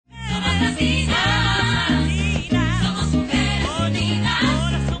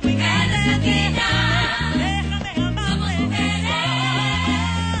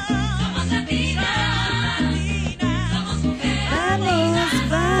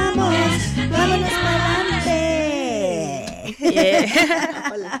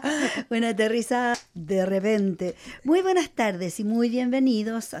Una aterriza de repente. Muy buenas tardes y muy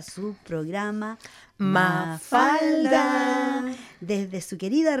bienvenidos a su programa Mafalda, desde su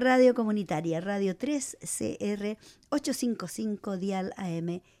querida radio comunitaria, Radio 3 CR 855 Dial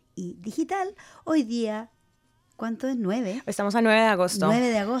AM y digital. Hoy día, ¿cuánto es? 9. Estamos a 9 de agosto. 9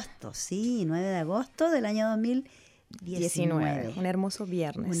 de agosto, sí, 9 de agosto del año 2019. Un hermoso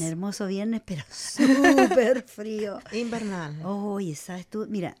viernes. Un hermoso viernes, pero súper frío. Invernal. Oye, ¿sabes tú?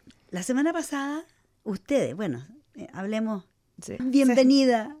 Mira, la semana pasada, ustedes, bueno, hablemos. Sí.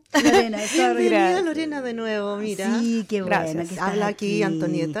 Bienvenida, Lorena. Bienvenida, Lorena, de nuevo, mira. Sí, qué bueno. Gracias. Que estás Habla aquí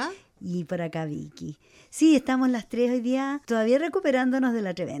Antonieta. Y por acá Vicky. Sí, estamos las tres hoy día todavía recuperándonos de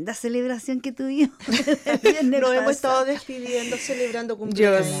la tremenda celebración que tuvimos. Nos hemos estado despidiendo, celebrando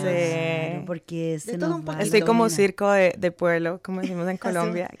cumpleaños. Yo sé. Claro, porque se nos va. Estoy como circo de pueblo, como decimos en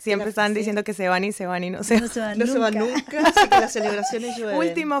Colombia. Siempre están diciendo que se van y se van y no se van. No se van nunca, así que las celebraciones llueven.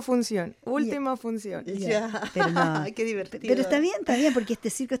 Última función. Ya. Pero no. Qué divertido. Pero está bien, porque este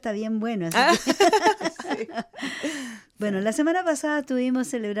circo está bien bueno. Así que... Sí. Bueno, la semana pasada estuvimos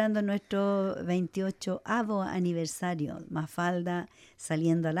celebrando nuestro 28º aniversario, Mafalda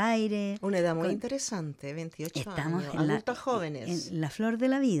saliendo al aire. Una edad muy interesante, 28 Estamos años, en adultos jóvenes. En la flor de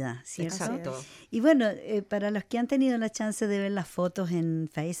la vida, ¿cierto? Exacto. Y bueno, para los que han tenido la chance de ver las fotos en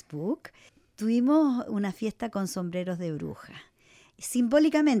Facebook, tuvimos una fiesta con sombreros de bruja.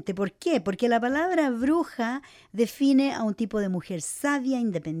 Simbólicamente, ¿por qué? Porque la palabra bruja define a un tipo de mujer sabia,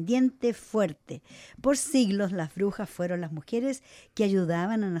 independiente, fuerte. Por siglos las brujas fueron las mujeres que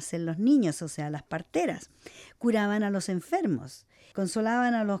ayudaban a nacer los niños, o sea, las parteras. Curaban a los enfermos,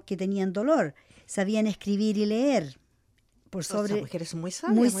 consolaban a los que tenían dolor, sabían escribir y leer. Mujeres muy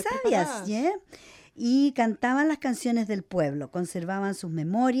sabias. Muy sabias, ¿yeah? Y cantaban las canciones del pueblo, conservaban sus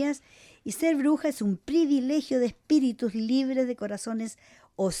memorias. Y ser bruja es un privilegio de espíritus libres, de corazones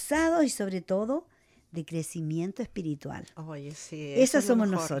osados y sobre todo de crecimiento espiritual. Oye, sí. Esas somos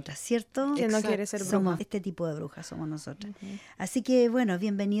nosotras, ¿cierto? ¿Quién no quiere ser bruja? Somos este tipo de brujas, somos nosotras. Así que bueno,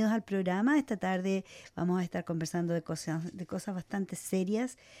 bienvenidos al programa. Esta tarde vamos a estar conversando de cosas bastante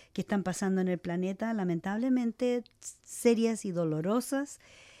serias que están pasando en el planeta, lamentablemente serias y dolorosas,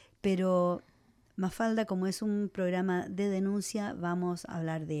 pero Mafalda, como es un programa de denuncia, vamos a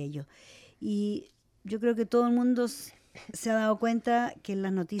hablar de ello. Y yo creo que todo el mundo se ha dado cuenta que en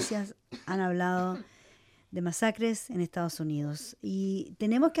las noticias han hablado de masacres en Estados Unidos. Y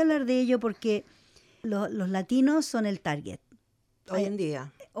tenemos que hablar de ello porque los latinos son el target. Hoy en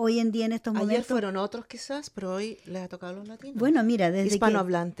día. Hoy en día, en estos momentos. Ayer fueron otros quizás, pero hoy les ha tocado a los latinos. Bueno, mira, desde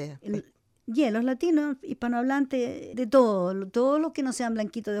hispanohablantes. Los latinos, hispanohablantes, de todo lo que no sean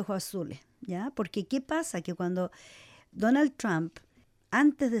blanquitos de ojos azules, ¿ya? Porque ¿qué pasa? Que cuando Donald Trump,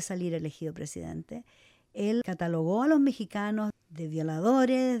 antes de salir elegido presidente, él catalogó a los mexicanos de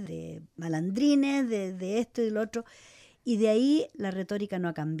violadores, de malandrines, de esto y lo otro, y de ahí la retórica no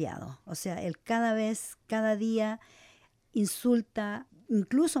ha cambiado. O sea, él cada día insulta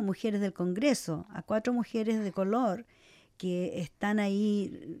incluso a mujeres del Congreso, a 4 mujeres de color que están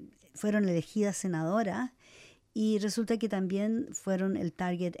ahí, fueron elegidas senadoras y resulta que también fueron el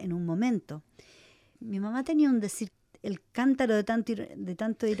target en un momento. Mi mamá tenía un decir, el cántaro de tanto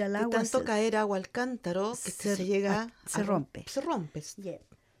ir al agua. De tanto caer agua al cántaro que se rompe. Se rompe. Yeah.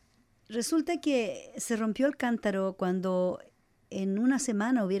 Resulta que se rompió el cántaro cuando en una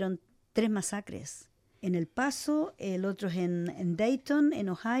semana hubieron 3 masacres. En El Paso, el otro es en Dayton, en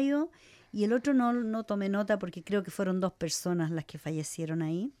Ohio, y el otro no tomé nota porque creo que fueron 2 personas las que fallecieron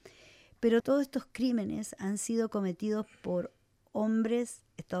ahí. Pero todos estos crímenes han sido cometidos por hombres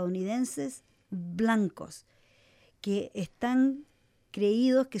estadounidenses blancos que están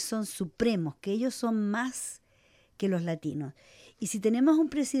creídos que son supremos, que ellos son más que los latinos. Y si tenemos un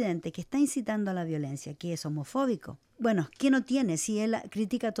presidente que está incitando a la violencia, que es homofóbico, bueno, ¿qué no tiene si él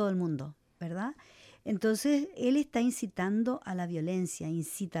critica a todo el mundo, verdad? Entonces, él está incitando a la violencia,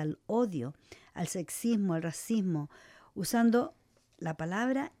 incita al odio, al sexismo, al racismo, usando la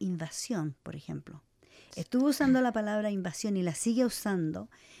palabra invasión, por ejemplo. Estuvo usando la palabra invasión y la sigue usando.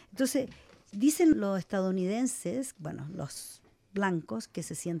 Entonces, dicen los estadounidenses, bueno, los blancos que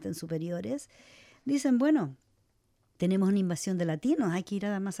se sienten superiores, dicen, bueno, tenemos una invasión de latinos, hay que ir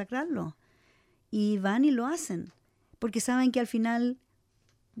a masacrarlos. Y van y lo hacen, porque saben que al final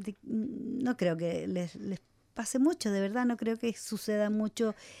no creo que les pase mucho, de verdad, no creo que suceda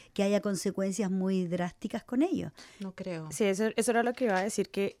mucho, que haya consecuencias muy drásticas con ello. No creo. Sí, eso era lo que iba a decir,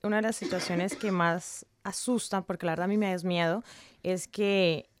 que una de las situaciones que más asustan, porque la verdad a mí me da miedo, es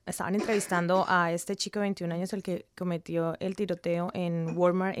que estaban entrevistando a este chico de 21 años, el que cometió el tiroteo en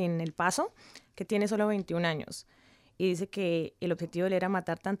Walmart en El Paso, que tiene solo 21 años. Y dice que el objetivo de él era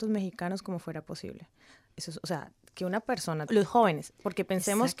matar tantos mexicanos como fuera posible. Eso es, o sea, que una persona, los jóvenes, porque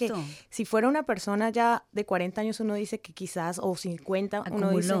pensemos Exacto. que si fuera una persona ya de 40 años, uno dice que quizás, o 50,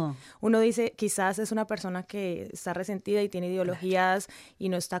 uno dice quizás es una persona que está resentida y tiene ideologías y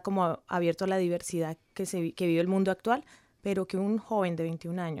no está como abierto a la diversidad que vive el mundo actual, pero que un joven de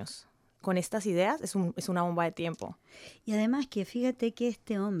 21 años con estas ideas es una bomba de tiempo. Y además que fíjate que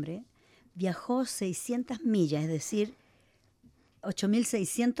este hombre viajó 600 millas, es decir,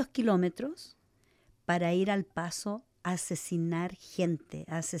 8.600 kilómetros, para ir al Paso a asesinar gente,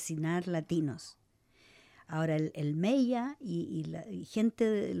 a asesinar latinos. Ahora, el Mella y gente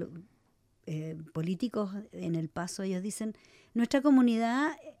de políticos en El Paso, ellos dicen, nuestra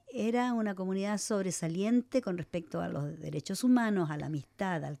comunidad era una comunidad sobresaliente con respecto a los derechos humanos, a la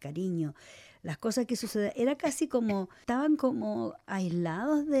amistad, al cariño, las cosas que sucedían. Era casi como, estaban como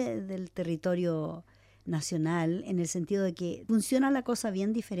aislados del territorio nacional, en el sentido de que funciona la cosa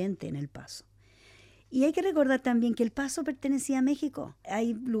bien diferente en El Paso. Y hay que recordar también que El Paso pertenecía a México.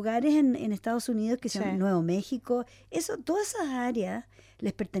 Hay lugares en Estados Unidos que se llaman Nuevo México. Todas esas áreas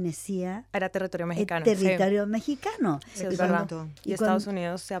les pertenecía. Era territorio mexicano. Territorio mexicano. Sí, es verdad. Y Estados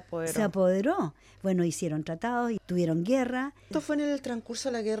Unidos se apoderó. Se apoderó. Bueno, hicieron tratados y tuvieron guerra. Esto fue en el transcurso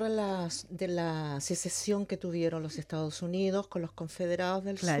de la guerra de la secesión que tuvieron los Estados Unidos con los confederados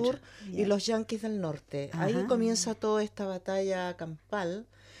del sur y los yanquis del norte. Ajá. Ahí comienza toda esta batalla campal.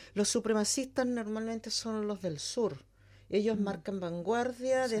 Los supremacistas normalmente son los del sur. Ellos marcan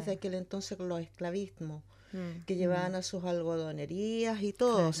vanguardia desde aquel entonces con los esclavismos, que llevaban a sus algodonerías y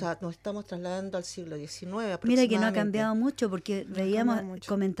todo. Claro. O sea, nos estamos trasladando al siglo XIX aproximadamente. Mira que no ha cambiado mucho, porque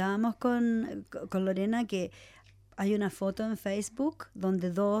comentábamos con Lorena que hay una foto en Facebook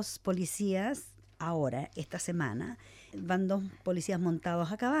donde dos policías, ahora, esta semana, van dos policías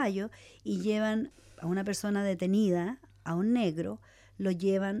montados a caballo y llevan a una persona detenida, a un negro, lo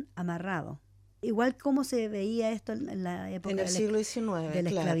llevan amarrado. Igual como se veía esto en la época del siglo XIX, de la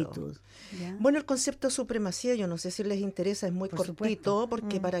esclavitud. ¿Ya? Bueno, el concepto de supremacía, yo no sé si les interesa, es muy cortito,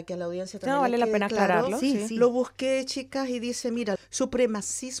 porque para que a la audiencia también vale la pena aclararlo. Sí. Lo busqué, chicas, y dice, mira,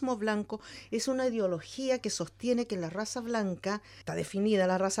 supremacismo blanco es una ideología que sostiene que la raza blanca, está definida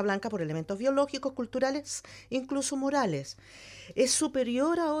la raza blanca por elementos biológicos, culturales, incluso morales, es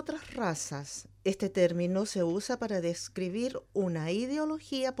superior a otras razas. Este término se usa para describir una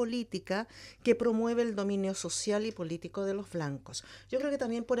ideología política que promueve el dominio social y político de los blancos. Yo creo que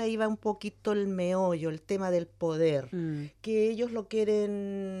también por ahí va un poquito el meollo, el tema del poder, que ellos lo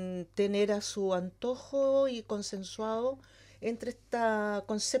quieren tener a su antojo y consensuado entre este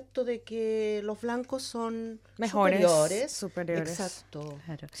concepto de que los blancos son superiores. Exacto.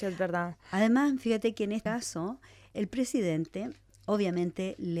 Claro. Sí, es verdad. Además, fíjate que en este caso, el presidente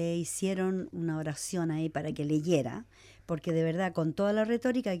obviamente le hicieron una oración ahí para que leyera, porque de verdad con toda la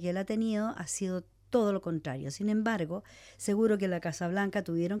retórica que él ha tenido ha sido todo lo contrario. Sin embargo, seguro que la Casa Blanca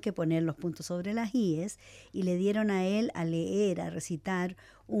tuvieron que poner los puntos sobre las íes y le dieron a él a leer, a recitar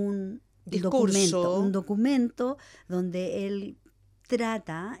un documento donde él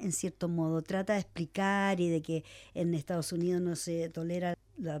trata, en cierto modo, trata de explicar y de que en Estados Unidos no se tolera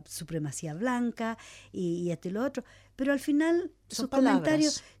la supremacía blanca y esto y lo otro, pero al final sus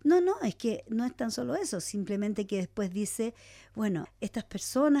comentarios, es que no es tan solo eso, simplemente que después dice, bueno, estas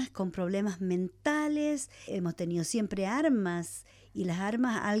personas con problemas mentales, hemos tenido siempre armas y las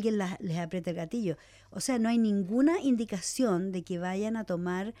armas alguien les aprieta el gatillo. O sea, no hay ninguna indicación de que vayan a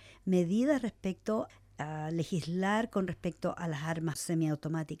tomar medidas respecto a legislar con respecto a las armas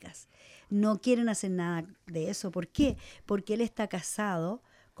semiautomáticas. No quieren hacer nada de eso. ¿Por qué? Porque él está casado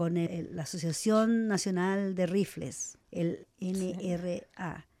con la Asociación Nacional de Rifles, el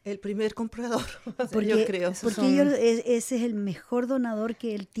NRA. El primer comprador, porque, yo creo. Porque ese es el mejor donador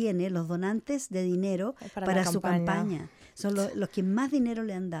que él tiene, los donantes de dinero para su campaña. Son los que más dinero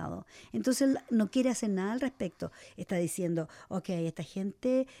le han dado. Entonces él no quiere hacer nada al respecto. Está diciendo, esta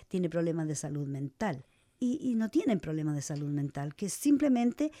gente tiene problemas de salud mental. Y no tienen problemas de salud mental, que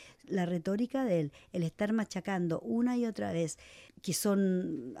simplemente la retórica de él, el estar machacando una y otra vez que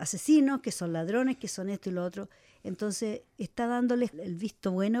son asesinos, que son ladrones, que son esto y lo otro, Entonces está dándoles el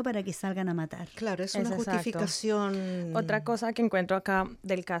visto bueno para que salgan a matar. Claro, es Es una exacto. justificación. Otra cosa que encuentro acá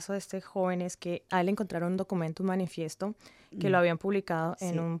del caso de este joven es que a él le encontraron un documento, un manifiesto, que lo habían publicado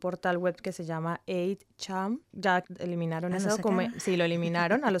en Sí. un portal web que se llama 8chan. Ya eliminaron ¿Ah, ese lo documento. sacaron? Sí, lo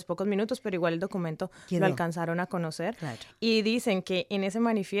eliminaron a los pocos minutos, pero igual el documento Quedó. lo alcanzaron a conocer. Claro. Y dicen que en ese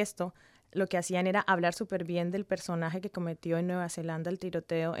manifiesto lo que hacían era hablar súper bien del personaje que cometió en Nueva Zelanda el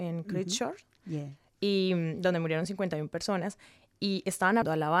tiroteo en Christchurch, Yeah. y donde murieron 51 personas, y estaban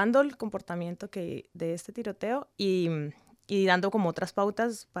alabando el comportamiento de este tiroteo y dando como otras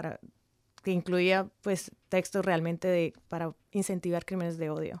pautas que incluía pues textos realmente para incentivar crímenes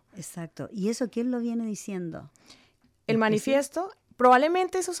de odio. Exacto. ¿Y eso quién lo viene diciendo? El manifiesto,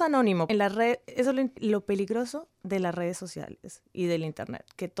 probablemente eso es anónimo. En la red, eso es lo peligroso de las redes sociales y del internet,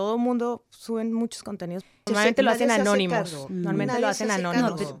 que todo el mundo sube muchos contenidos. Normalmente lo nadie hacen se hace anónimos. cargo. Normalmente Nadie lo se hacen hace anónimos.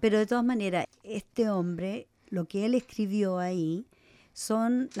 No, cargo. pero de todas maneras, este hombre, lo que él escribió ahí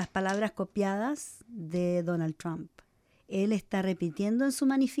son las palabras copiadas de Donald Trump. Él está repitiendo en su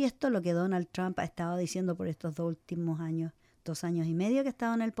manifiesto lo que Donald Trump ha estado diciendo por estos 2 últimos años, 2 años y medio que ha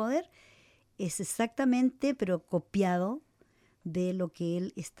estado en el poder. Es exactamente, pero copiado de lo que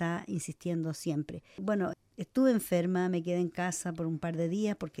él está insistiendo siempre. Bueno, estuve enferma, me quedé en casa por un par de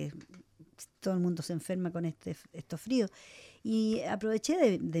días porque todo el mundo se enferma con estos fríos. Y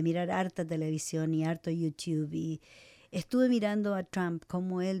aproveché de mirar harta televisión y harto YouTube y estuve mirando a Trump,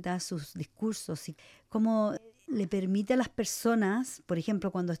 cómo él da sus discursos y cómo le permite a las personas, por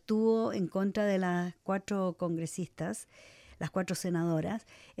ejemplo, cuando estuvo en contra de las 4 congresistas, las 4 senadoras,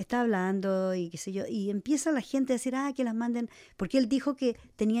 está hablando y qué sé yo, y empieza la gente a decir, que las manden, porque él dijo que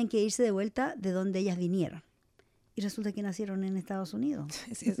tenían que irse de vuelta de donde ellas vinieron. Y resulta que nacieron en Estados Unidos.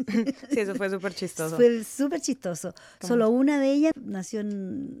 Sí, eso fue súper chistoso. Fue súper chistoso. Solo una de ellas nació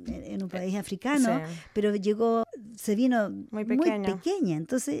en un país africano, Sí. pero se vino Muy muy pequeña. pequeña.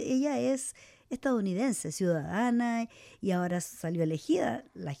 Entonces ella es estadounidense, ciudadana, y ahora salió elegida.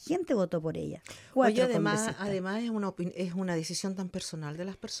 La gente votó por ella. 4 Oye, congresistas. además es una decisión tan personal de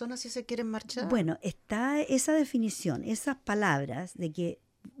las personas si se quieren marchar. Bueno, está esa definición, esas palabras de que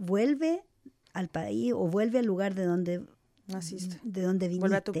vuelve al país o vuelve al lugar de donde Naciste. viniste.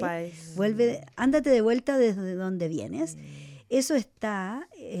 Vuelve a tu país. Ándate de vuelta desde donde vienes. Eso está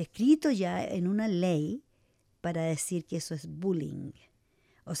escrito ya en una ley para decir que eso es bullying.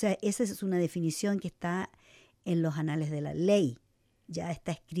 O sea, esa es una definición que está en los anales de la ley. Ya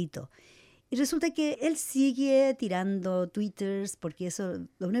está escrito. Y resulta que él sigue tirando twitters, porque eso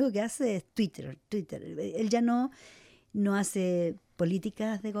lo único que hace es Twitter. Él ya no hace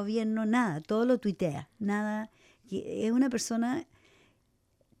políticas de gobierno, nada, todo lo tuitea, nada. Es una persona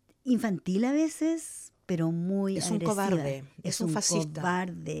infantil a veces, pero muy Es un agresiva. cobarde, es un fascista.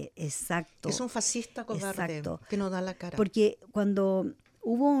 Cobarde, exacto. Es un fascista cobarde Exacto. que no da la cara. Porque cuando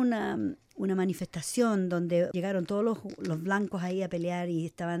hubo una manifestación donde llegaron todos los blancos ahí a pelear y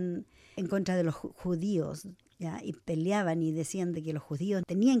estaban en contra de los judíos, ¿ya? Y peleaban y decían de que los judíos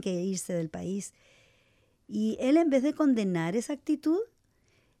tenían que irse del país. Y él, en vez de condenar esa actitud,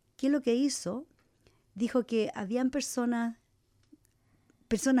 ¿qué es lo que hizo? Dijo que habían personas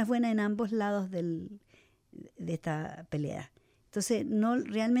buenas en ambos lados de esta pelea. Entonces,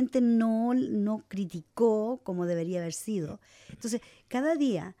 realmente no criticó como debería haber sido. Entonces, cada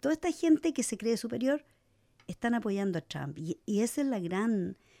día, toda esta gente que se cree superior están apoyando a Trump. Y esa es la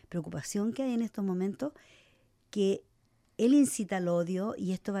gran preocupación que hay en estos momentos, que él incita al odio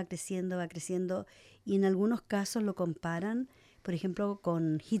y esto va creciendo, y en algunos casos lo comparan, por ejemplo,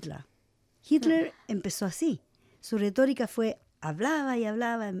 con Hitler. Hitler empezó así. Su retórica fue, hablaba y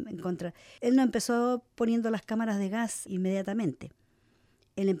hablaba en contra. Él no empezó poniendo las cámaras de gas inmediatamente.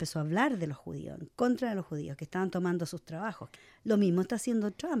 Él empezó a hablar de los judíos, en contra de los judíos, que estaban tomando sus trabajos. Lo mismo está haciendo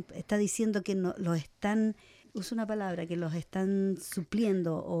Trump. Está diciendo que los están, usa una palabra, que los están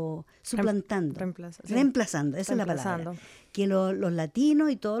supliendo o suplantando. Reemplazando, esa es la palabra. Que los latinos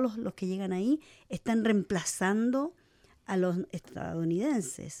y todos los que llegan ahí están reemplazando a los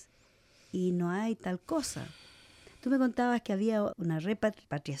estadounidenses. Y no hay tal cosa. Tú me contabas que había una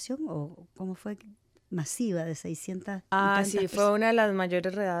repatriación, o ¿cómo fue? Masiva de 600. Sí, fue una de las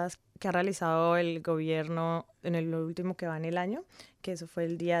mayores redadas que ha realizado el gobierno en el último que va en el año, que eso fue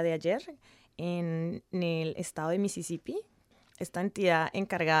el día de ayer, en el estado de Mississippi. Esta entidad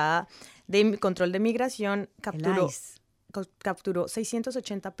encargada de control de migración capturó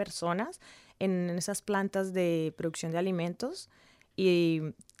 680 personas en esas plantas de producción de alimentos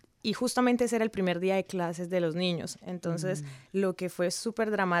y justamente ese era el primer día de clases de los niños. Entonces, lo que fue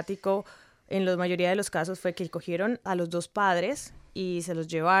súper dramático en la mayoría de los casos fue que cogieron a los 2 padres y se los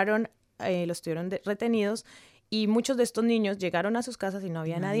llevaron, los tuvieron retenidos y muchos de estos niños llegaron a sus casas y no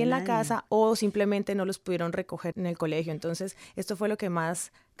había nadie en la casa o simplemente no los pudieron recoger en el colegio. Entonces, esto fue lo que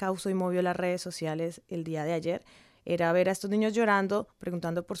más causó y movió las redes sociales el día de ayer. Era ver a estos niños llorando,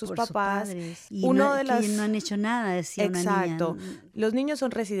 preguntando por sus papás. Sus padres. Y Uno no, de las... que no han hecho nada, decía Exacto. una niña. Los niños son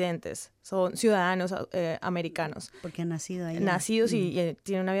residentes, son ciudadanos americanos. Porque han nacido allá. Nacidos y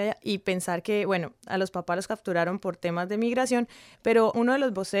tienen una vida allá. Y pensar que, bueno, a los papás los capturaron por temas de migración, pero uno de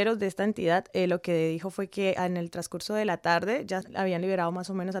los voceros de esta entidad lo que dijo fue que en el transcurso de la tarde ya habían liberado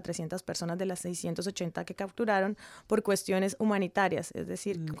más o menos a 300 personas de las 680 que capturaron por cuestiones humanitarias. Es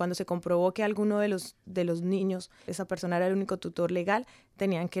decir, cuando se comprobó que alguno de los niños, esa persona era el único tutor legal,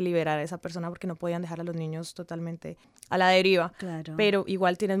 tenían que liberar a esa persona porque no podían dejar a los niños totalmente a la deriva. Claro. Pero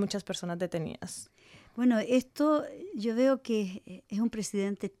igual tienen muchas personas detenidas. Bueno, esto yo veo que es un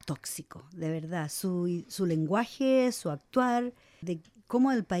presidente tóxico, de verdad. Su lenguaje, su actuar, de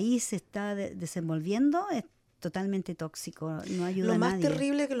cómo el país se está desenvolviendo es totalmente tóxico, no ayuda a nadie. Lo más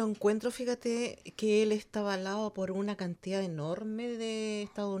terrible que lo encuentro, fíjate, que él está avalado por una cantidad enorme de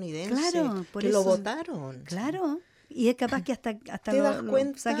estadounidenses por que eso, lo votaron. Claro, y es capaz que hasta ¿Te das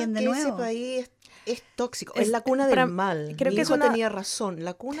cuenta lo saquen de que nuevo? ese país es tóxico? Es la cuna del mal. Creo Mi que hijo es una tenía razón,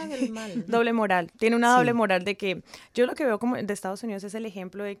 la cuna del mal. doble moral. Tiene una Sí. doble moral de que yo lo que veo como de Estados Unidos es el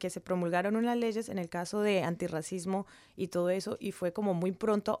ejemplo de que se promulgaron unas leyes en el caso de antirracismo y todo eso y fue como muy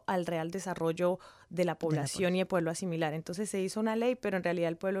pronto al real desarrollo de la población y el pueblo asimilar. Entonces se hizo una ley, pero en realidad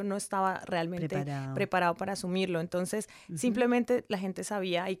el pueblo no estaba realmente preparado para asumirlo. Entonces simplemente la gente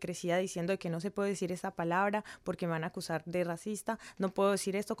sabía y crecía diciendo que no se puede decir esta palabra porque me van a acusar de racista, no puedo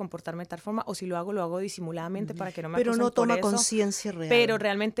decir esto, comportarme de tal forma, o si lo hago disimuladamente para que no me acusen Pero no por toma eso. conciencia real. Pero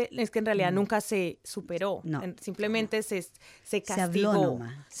realmente es que en realidad nunca se superó. No. Simplemente se castigó. habló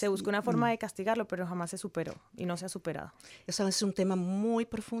nomás. Se buscó una forma de castigarlo, pero jamás se superó y no se ha superado. Eso es un tema muy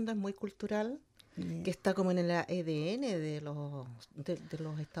profundo, es muy cultural, que está como en el ADN de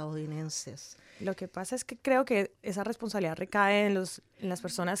los estadounidenses. Lo que pasa es que creo que esa responsabilidad recae en las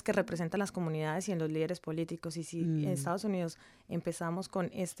personas que representan las comunidades y en los líderes políticos. Y si en Estados Unidos empezamos con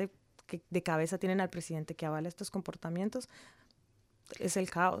que de cabeza tienen al presidente que avala estos comportamientos, es el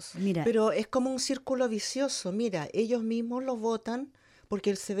caos. Mira, Pero es como un círculo vicioso. Mira, ellos mismos lo votan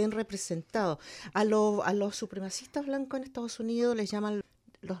porque se ven representados. A los supremacistas blancos en Estados Unidos les llaman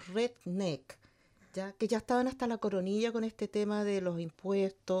los redneck, ¿ya? Que ya estaban hasta la coronilla con este tema de los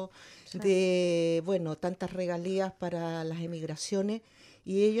impuestos, de, bueno, tantas regalías para las emigraciones,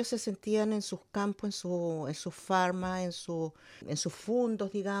 y ellos se sentían en sus campos, en sus farmas, en sus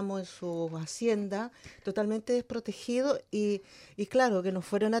fundos, digamos, en sus haciendas, totalmente desprotegidos, y claro, que no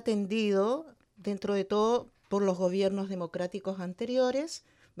fueron atendidos dentro de todo por los gobiernos democráticos anteriores.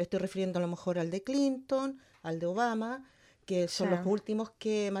 Me estoy refiriendo a lo mejor al de Clinton, al de Obama, que son los últimos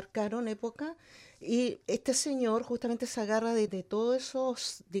que marcaron época. Y este señor justamente se agarra de todos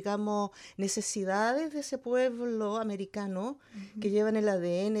esos, digamos, necesidades de ese pueblo americano que llevan el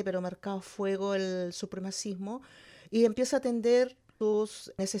ADN, pero marcado a fuego el supremacismo, y empieza a atender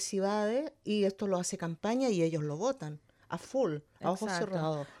sus necesidades, y esto lo hace campaña y ellos lo votan a full, a ojos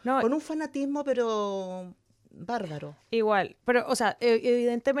cerrados, con un fanatismo pero bárbaro. Igual, pero, o sea,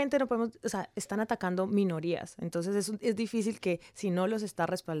 evidentemente no podemos, o sea, están atacando minorías, entonces es difícil que si no los está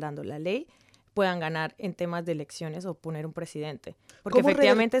respaldando la ley, puedan ganar en temas de elecciones o poner un presidente. Porque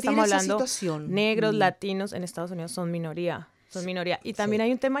efectivamente estamos hablando, negros, latinos en Estados Unidos son minoría. Y también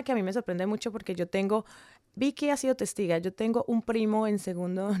hay un tema que a mí me sorprende mucho porque Vicky ha sido testiga, yo tengo un primo en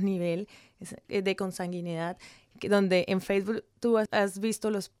segundo nivel de consanguinidad, donde en Facebook tú has visto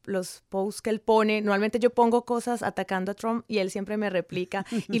los posts que él pone. Normalmente yo pongo cosas atacando a Trump y él siempre me replica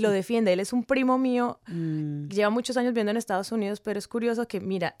y lo defiende. Él es un primo mío, lleva muchos años viviendo en Estados Unidos, pero es curioso que,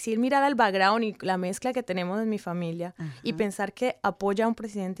 mira, si él mirara el background y la mezcla que tenemos en mi familia y pensar que apoya a un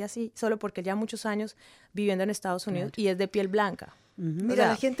presidente así, solo porque lleva muchos años viviendo en Estados Unidos y es de piel blanca. Mira, o sea,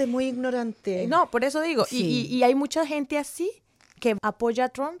 la gente es muy ignorante. No, por eso digo, y hay mucha gente así que apoya a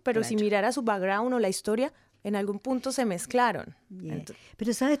Trump, pero si mirara su background o la historia, en algún punto se mezclaron.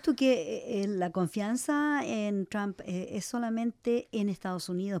 Pero sabes tú que la confianza en Trump es solamente en Estados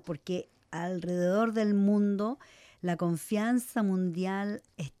Unidos, porque alrededor del mundo la confianza mundial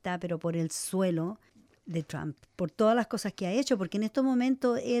está pero por el suelo de Trump, por todas las cosas que ha hecho, porque en estos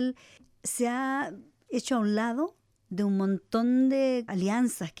momentos él se ha hecho a un lado de un montón de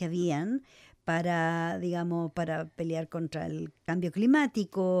alianzas que habían para, digamos, para pelear contra el cambio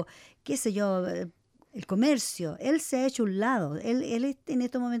climático, qué sé yo, el comercio. Él se ha hecho un lado. Él en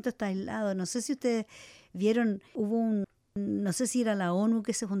estos momentos está aislado. No sé si ustedes vieron, hubo no sé si era la ONU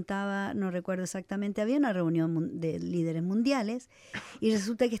que se juntaba, no recuerdo exactamente, había una reunión de líderes mundiales y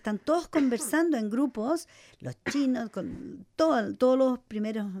resulta que están todos conversando en grupos, los chinos, con todos los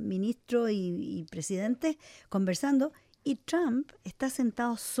primeros ministros y presidentes conversando, y Trump está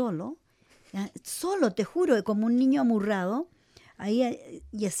sentado solo, solo, te juro, como un niño amurrado, ahí,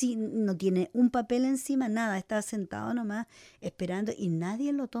 y así no tiene un papel encima, nada, está sentado nomás esperando y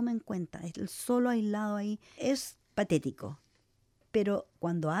nadie lo toma en cuenta, es solo aislado ahí. Es patético, pero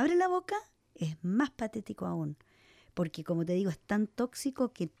cuando abre la boca es más patético aún, porque como te digo, es tan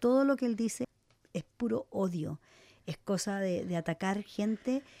tóxico que todo lo que él dice es puro odio, es cosa de atacar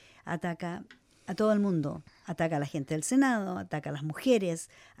gente, ataca a todo el mundo, ataca a la gente del Senado, ataca a las mujeres,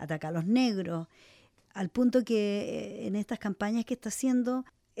 ataca a los negros, al punto que en estas campañas que está haciendo,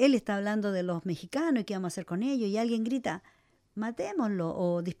 él está hablando de los mexicanos y qué vamos a hacer con ellos, y alguien grita, matémoslo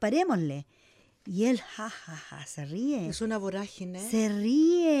o disparémosle. Y él, se ríe. Es una vorágine. Se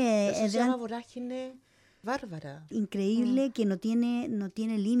ríe. Eso se llama vorágine bárbara. Increíble que no tiene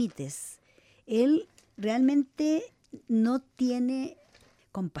límites. Él realmente no tiene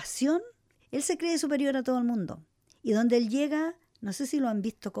compasión. Él se cree superior a todo el mundo. Y donde él llega, no sé si lo han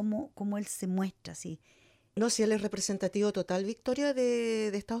visto, cómo él se muestra así. No, si él es representativo total, Victoria,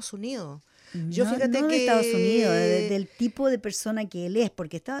 de Estados Unidos. Yo fíjate no que de Estados Unidos, del tipo de persona que él es,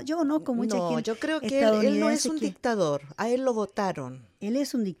 porque yo conozco mucha gente. No, yo creo que él no es un dictador, a él lo votaron. Él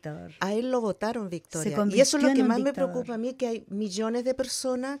es un dictador. A él lo votaron, Victoria. Y eso es lo que más me preocupa a mí, que hay millones de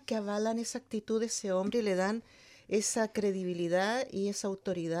personas que avalan esa actitud de ese hombre y le dan esa credibilidad y esa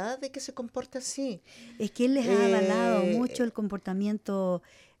autoridad de que se comporta así. Es que él les ha avalado mucho el comportamiento.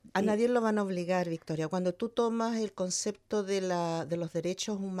 A nadie lo van a obligar, Victoria. Cuando tú tomas el concepto de los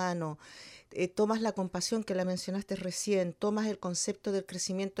derechos humanos, tomas la compasión que la mencionaste recién, tomas el concepto del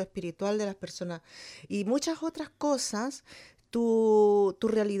crecimiento espiritual de las personas y muchas otras cosas, tu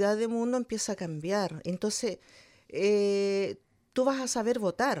realidad de mundo empieza a cambiar. Entonces, tú vas a saber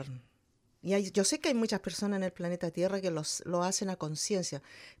votar. Y yo sé que hay muchas personas en el planeta Tierra que lo hacen a conciencia,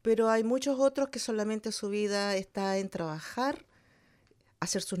 pero hay muchos otros que solamente su vida está en trabajar,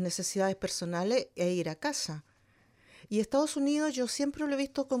 hacer sus necesidades personales e ir a casa. Y Estados Unidos yo siempre lo he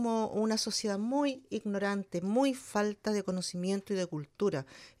visto como una sociedad muy ignorante, muy falta de conocimiento y de cultura.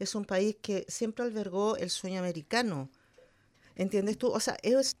 Es un país que siempre albergó el sueño americano. ¿Entiendes tú? O sea,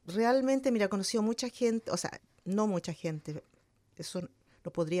 es realmente, mira, he conocido mucha gente, o sea, no mucha gente, eso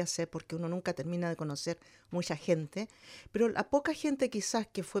no podría ser porque uno nunca termina de conocer mucha gente, pero la poca gente quizás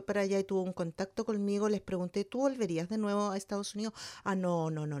que fue para allá y tuvo un contacto conmigo, les pregunté, ¿tú volverías de nuevo a Estados Unidos?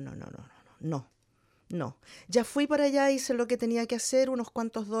 No. Ya fui para allá, hice lo que tenía que hacer, unos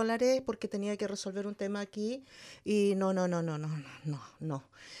cuantos dólares, porque tenía que resolver un tema aquí, y no.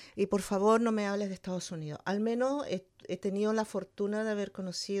 Y por favor, no me hables de Estados Unidos. Al menos he tenido la fortuna de haber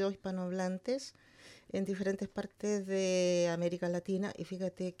conocido hispanohablantes en diferentes partes de América Latina, y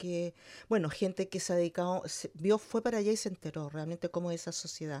fíjate que, bueno, gente que se ha dedicado, fue para allá y se enteró realmente cómo es esa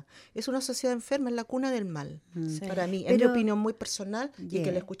sociedad. Es una sociedad enferma, es la cuna del mal, para mí, en mi opinión muy personal y que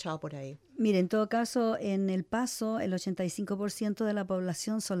lo he escuchado por ahí. Mire, en todo caso, en El Paso, el 85% de la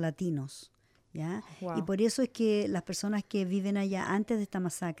población son latinos, ¿ya? Wow. Y por eso es que las personas que viven allá antes de esta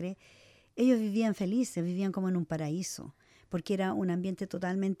masacre, ellos vivían felices, vivían como en un paraíso, porque era un ambiente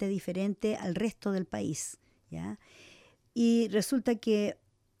totalmente diferente al resto del país, ¿ya? Y resulta que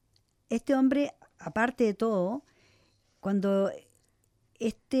este hombre, aparte de todo, cuando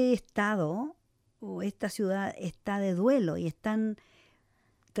este estado o esta ciudad está de duelo y están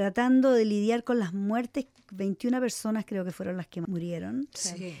tratando de lidiar con las muertes, 21 personas creo que fueron las que murieron.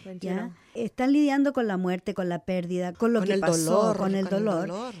 Sí, ¿ya? Están lidiando con la muerte, con la pérdida, con lo que pasó, con el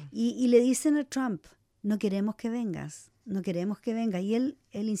dolor. Y le dicen a Trump, no queremos que vengas. Y él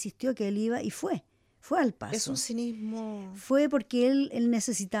insistió que él iba y fue al Paso. Es un cinismo. Fue porque él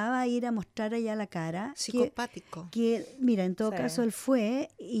necesitaba ir a mostrar allá la cara. Psicopático. Mira, en todo caso él fue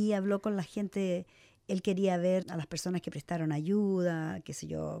y habló con la gente. Él quería ver a las personas que prestaron ayuda, qué sé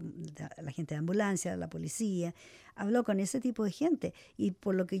yo, la gente de ambulancia, la policía. Habló con ese tipo de gente. Y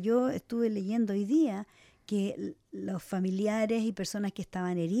por lo que yo estuve leyendo hoy día, que los familiares y personas que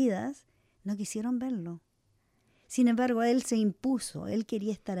estaban heridas no quisieron verlo. Sin embargo, él se impuso, él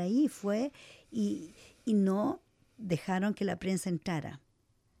quería estar ahí, fue y no dejaron que la prensa entrara.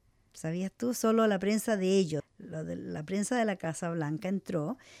 ¿Sabías tú? Solo la prensa de ellos, la prensa de la Casa Blanca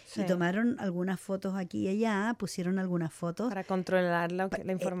entró y tomaron algunas fotos aquí y allá, pusieron algunas fotos. Para controlar la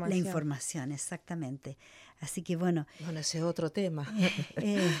información. La información, exactamente. Así que bueno. Bueno, ese es otro tema,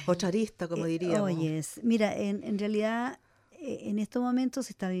 otra arista, como diríamos. Oyes, mira, en realidad en estos momentos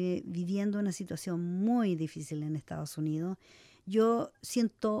se está viviendo una situación muy difícil en Estados Unidos. Yo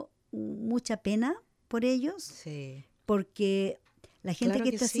siento mucha pena por ellos, Sí. porque la gente Claro que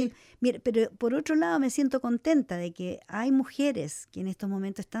que está sí. haciendo... Mira, pero por otro lado me siento contenta de que hay mujeres que en estos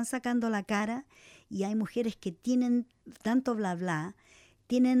momentos están sacando la cara, y hay mujeres que tienen tanto bla bla,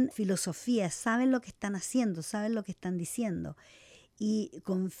 tienen filosofía, saben lo que están haciendo, saben lo que están diciendo. Y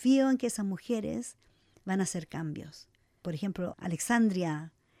confío en que esas mujeres van a hacer cambios. Por ejemplo,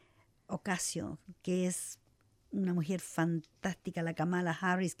 Alexandria Ocasio, que es una mujer fantástica, la Kamala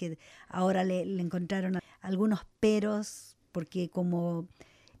Harris, que ahora le encontraron algunos peros, porque como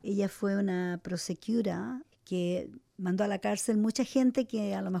ella fue una prosecutora que mandó a la cárcel mucha gente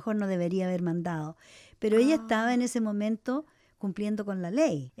que a lo mejor no debería haber mandado. Pero ella estaba en ese momento cumpliendo con la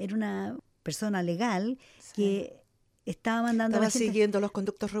ley. Era una persona legal que estaba mandando a Estaba la gente siguiendo los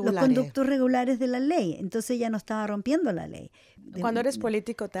conductos los regulares. conductos regulares de la ley. Entonces ella no estaba rompiendo la ley. Cuando eres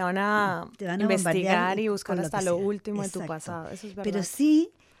político te van a bombardear investigar y buscar con lo hasta que lo sea. último de tu Exacto. pasado. Eso es verdad. Pero sí,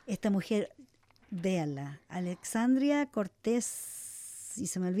 esta mujer, véanla, Alexandria Cortés, y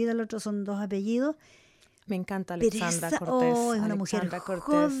se me olvida el otro, son 2 apellidos. Me encanta Pero Alexandra esa, Cortés. es una mujer Alexandra Cortés.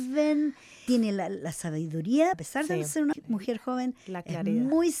 joven, tiene la sabiduría, a pesar de Sí. ser una mujer joven, La es claridad.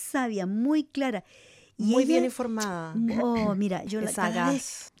 muy sabia, muy clara. Y Muy bien ella- informada. Oh, mira, yo Es cada vez,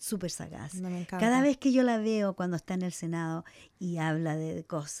 sagaz. súper sagaz. No, me encanta. Cada vez que yo la veo cuando está en el Senado y habla de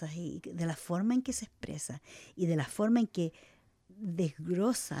cosas y de la forma en que se expresa y de la forma en que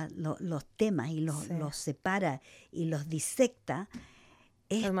desglosa los temas y los separa y los disecta,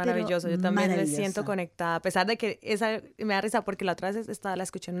 Es pero maravilloso, yo también me maravillosa. siento conectada, a pesar de que esa me da risa porque la otra vez la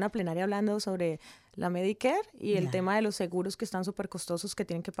escuché en una plenaria hablando sobre la Medicare y el Ya. tema de los seguros que están súper costosos que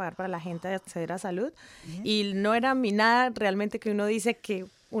tienen que pagar para la gente de acceder a salud. Ya. Y no era nada realmente que uno dice que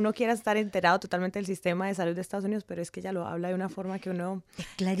uno quiera estar enterado totalmente del sistema de salud de Estados Unidos, pero es que ella lo habla de una forma que uno Es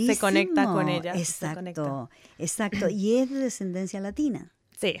clarísimo. se conecta con ella. se conecta. Exacto, exacto. Y es de descendencia latina,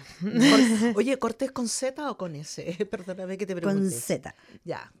 Sí. Oye, ¿Cortés con Z o con S? Perdóname que te con pregunte. Z.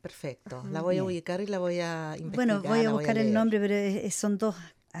 Ya, perfecto. La voy a Bien. ubicar y la voy a investigar. Bueno, voy a la buscar el leer. nombre, pero son 2,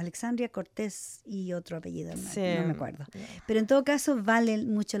 Alexandria Cortés y otro apellido, no, Sí. no me acuerdo. Pero en todo caso vale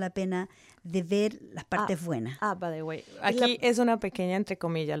mucho la pena de ver las partes buenas. By the way, aquí es una pequeña entre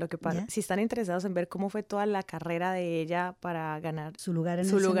comillas lo que pasa. ¿Ya? Si están interesados en ver cómo fue toda la carrera de ella para ganar Su lugar en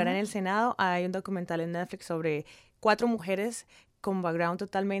su el lugar Senado. en el Senado, hay un documental en Netflix sobre 4 mujeres con background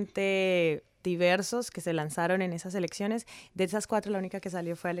totalmente diversos que se lanzaron en esas elecciones. De esas 4, la única que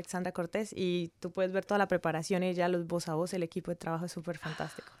salió fue Alexandra Cortés y tú puedes ver toda la preparación, ella, los voz a voz, el equipo de trabajo es súper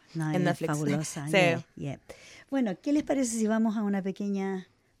fantástico. No, en ella es Netflix. fabulosa. Sí. Yeah. Bueno, ¿qué les parece si vamos a una pequeña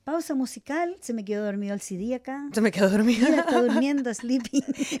pausa musical? Se me quedó dormido el CD acá. Se me quedó dormida. Mira, está durmiendo, sleeping,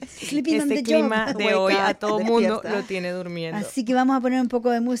 sleeping on Este the job. clima de Wake hoy a up, todo mundo despierta. lo tiene durmiendo. Así que vamos a poner un poco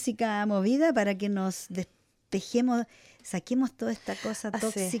de música movida para que nos despejemos, saquemos toda esta cosa Así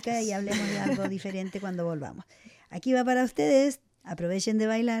tóxica es. y hablemos de algo diferente cuando volvamos. Aquí va para ustedes, aprovechen de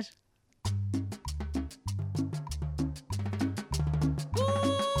bailar.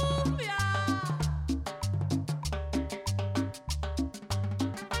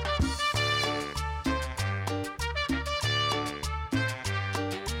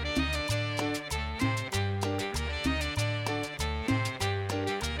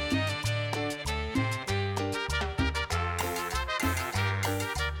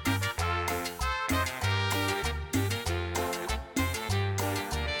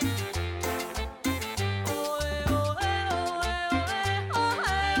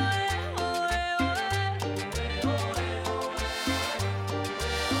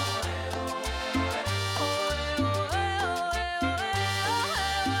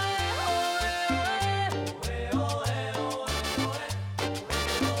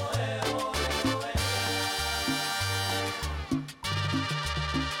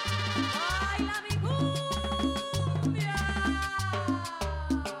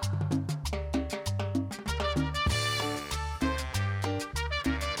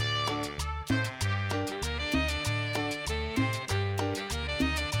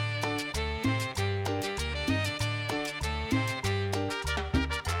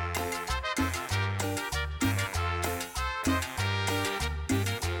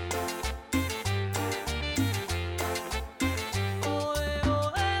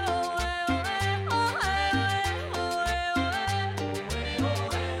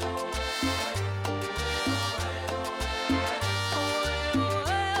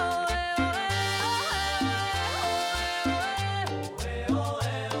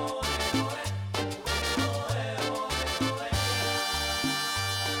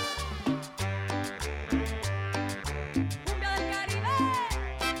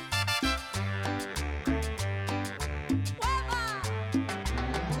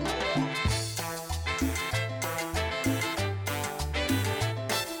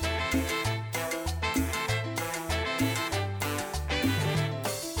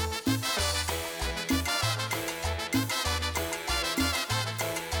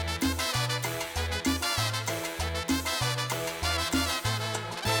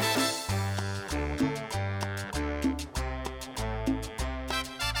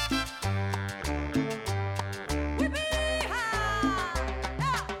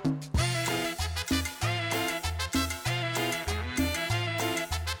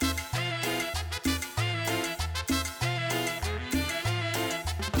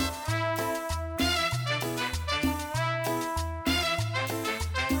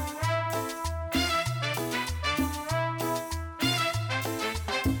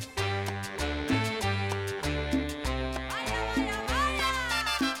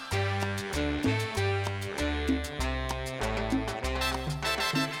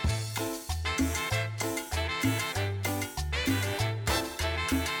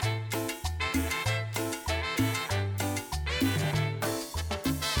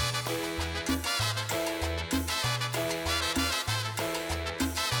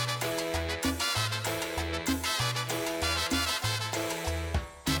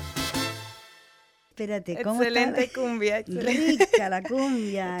 Espérate, ¿cómo Excelente está? cumbia. Excelente. Rica la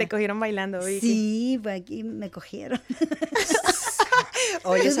cumbia. Te cogieron bailando, Vicky. Sí, pues aquí me cogieron.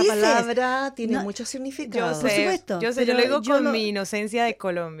 Oye, ¿Tú esa dices? palabra tiene No, mucho Yo significado. Por sé, supuesto, yo pero lo digo yo con lo- mi inocencia de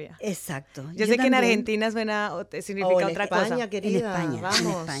Colombia. Exacto. Yo sé que en también. Argentina suena o significa O en otra España, cosa. querida. En España,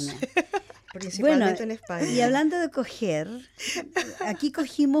 Vamos. en España. Principalmente en España. Y hablando de coger, aquí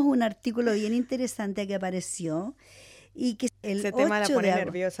cogimos un artículo bien interesante que apareció y que Ese tema la pone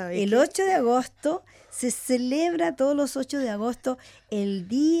nerviosa, Vicky. el 8 de agosto se celebra todos los 8 de agosto el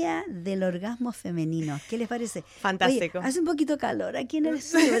Día del Orgasmo Femenino. ¿Qué les parece? Fantástico. Oye, hace un poquito calor aquí en el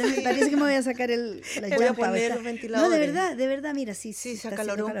estudio, ¿verdad? Me parece que me voy a sacar la Voy a yampa, poner ¿verdad? los ventiladores. No, de verdad, mira, sí, Sí, se está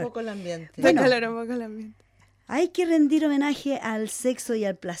acaloró haciendo un calor. poco el ambiente. Te Bueno. caloró un poco el ambiente. Hay que rendir homenaje al sexo y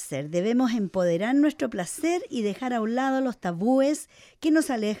al placer. Debemos empoderar nuestro placer y dejar a un lado los tabúes que nos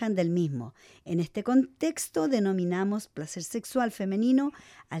alejan del mismo. En este contexto denominamos placer sexual femenino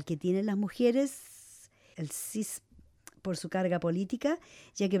al que tienen las mujeres, el cis por su carga política,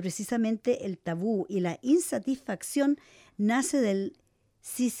 ya que precisamente el tabú y la insatisfacción nace del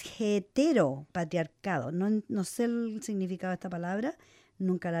cishetero patriarcado. No sé el significado de esta palabra,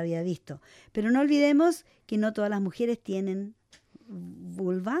 nunca la había visto. Pero no olvidemos que no todas las mujeres tienen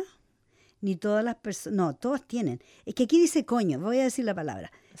vulva, ni todas las personas, no, todas tienen. Es que aquí dice coño, voy a decir la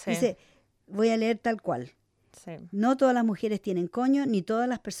palabra. Sí. Dice, voy a leer tal cual. Sí. No todas las mujeres tienen coño, ni todas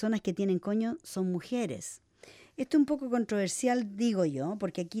las personas que tienen coño son mujeres. Esto es un poco controversial, digo yo,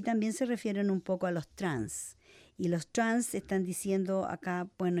 porque aquí también se refieren un poco a los trans. Y los trans están diciendo acá,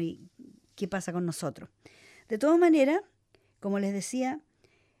 bueno, ¿y qué pasa con nosotros? De todas maneras, como les decía,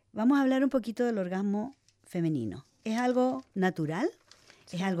 vamos a hablar un poquito del orgasmo femenino. Es algo natural,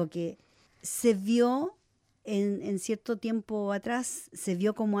 es algo que se vio en cierto tiempo atrás, se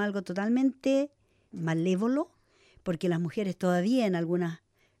vio como algo totalmente malévolo, porque las mujeres todavía en algunas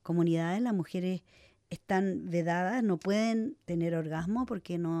comunidades, las mujeres están vedadas, no pueden tener orgasmo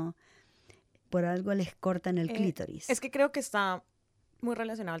porque no, por algo les cortan el clítoris. Es que creo que está muy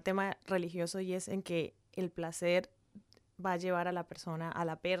relacionado al tema religioso y es en que el placer va a llevar a la persona a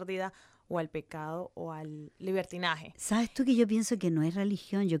la pérdida o al pecado o al libertinaje. ¿Sabes tú que yo pienso que no es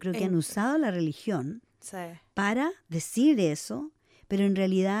religión? Yo creo que han usado la religión Sí. para decir eso, pero en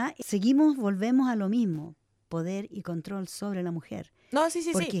realidad volvemos a lo mismo, poder y control sobre la mujer. No, sí,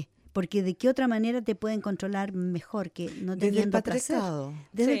 sí, ¿Por sí. qué? Porque ¿de qué otra manera te pueden controlar mejor que no Desde el teniendo placer? patriarcado.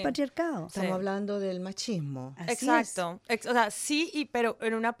 Desde Sí. el patriarcado. Estamos Sí. hablando del machismo. Así Exacto. O sea, sí, pero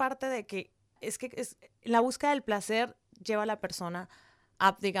en una parte de que es la búsqueda del placer lleva a la persona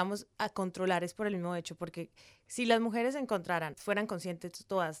a, digamos, a controlar, es por el mismo hecho, porque si las mujeres fueran conscientes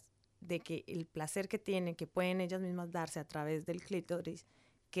todas de que el placer que tienen, que pueden ellas mismas darse a través del clítoris,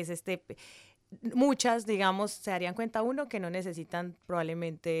 que es muchas, digamos, se darían cuenta, uno, que no necesitan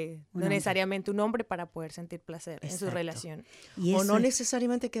probablemente, Un no hombre. necesariamente un hombre para poder sentir placer en su Exacto. relación. Y O eso no es-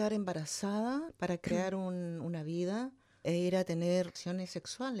 necesariamente quedar embarazada para crear una vida e ir a tener acciones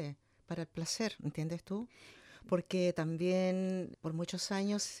sexuales para el placer, ¿entiendes tú? Porque también por muchos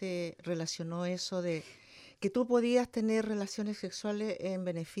años se relacionó eso de que tú podías tener relaciones sexuales en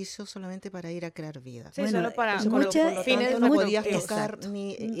beneficio solamente para ir a crear vida. Sí, Bueno, solo para mucha- Por lo fines tanto, no podías reproductivos. tocar, Exacto.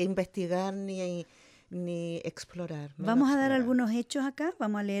 ni investigar, ni explorar. menos Vamos a dar explorar. algunos hechos acá,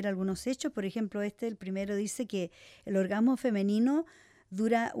 vamos a leer algunos hechos. Por ejemplo, el primero dice que el orgasmo femenino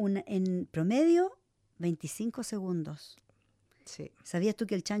dura en promedio 25 segundos. Sí. ¿Sabías tú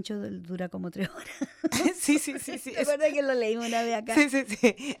que el chancho dura como 3 horas? Sí, sí, sí, sí. ¿Te acuerdas que lo leímos una vez acá? Sí, sí, sí.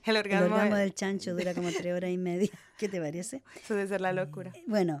 El El orgasmo, orgasmo del chancho dura como 3 horas y media. ¿Qué te parece? eso debe ser la locura.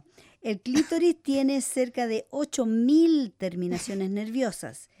 Bueno, el clítoris tiene cerca de 8.000 terminaciones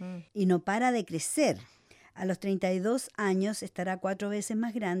nerviosas y no para de crecer. A los 32 años estará 4 veces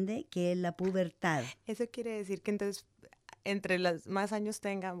más grande que en la pubertad. Eso quiere decir que entonces, entre los más años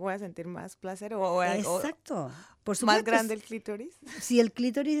tenga, voy a sentir más placer o Exacto. Por más supuesto, grande el clítoris. si el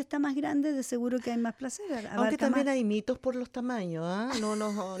clítoris está más grande, de seguro que hay más placer. Aunque abarca también más. hay mitos por los tamaños, ¿ah? No,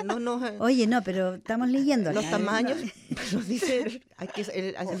 Oye, no, pero estamos leyendo los acá, ¿eh? tamaños, pero dice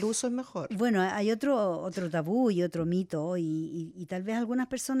el uso es mejor. Bueno, hay otro tabú y otro mito y tal vez algunas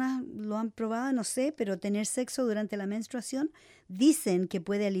personas lo han probado, no sé, pero tener sexo durante la menstruación dicen que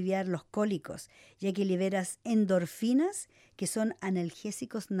puede aliviar los cólicos, ya que liberas endorfinas que son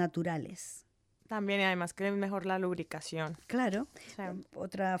analgésicos naturales. También, y además que es mejor la lubricación. Claro. O sea,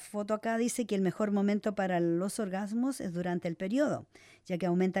 Otra foto acá dice que el mejor momento para los orgasmos es durante el periodo, ya que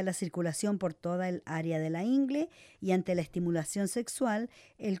aumenta la circulación por toda el área de la ingle y ante la estimulación sexual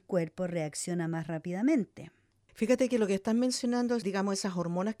el cuerpo reacciona más rápidamente. Fíjate que lo que están mencionando es, digamos, esas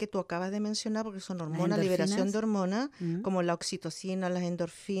hormonas que tú acabas de mencionar, porque son hormonas, liberación de hormonas, como la oxitocina, las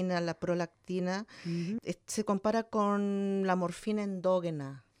endorfinas, la prolactina. Se compara con la morfina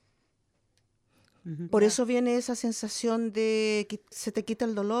endógena. Por eso viene esa sensación de que se te quita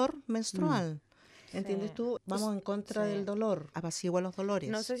el dolor menstrual. ¿Entiendes tú? Vamos en contra del dolor, apacigua los dolores.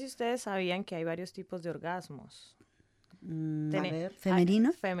 No sé si ustedes sabían que hay varios tipos de orgasmos. A ver.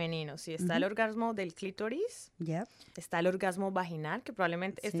 ¿Femenino? Femenino, sí. Está el orgasmo del clítoris, está el orgasmo vaginal, que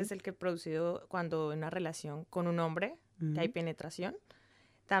probablemente este es el que he producido cuando en una relación con un hombre, que hay penetración.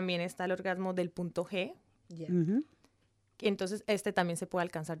 También está el orgasmo del punto G. Entonces, este también se puede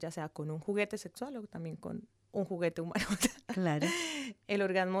alcanzar ya sea con un juguete sexual o también con un juguete humano. Claro. El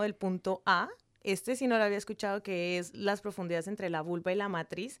orgasmo del punto A. Este sí no lo había escuchado, que es las profundidades entre la vulva y la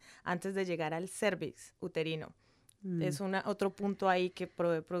matriz antes de llegar al cervix uterino. Es otro punto ahí que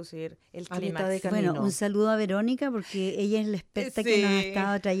puede producir el clímax. Bueno, un saludo a Verónica porque ella es la experta que nos ha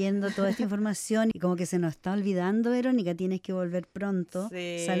estado trayendo toda esta información y como que se nos está olvidando, Verónica, tienes que volver pronto.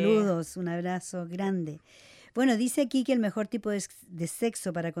 Saludos, un abrazo grande. Bueno, dice aquí que el mejor tipo de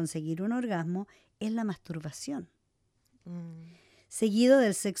sexo para conseguir un orgasmo es la masturbación, seguido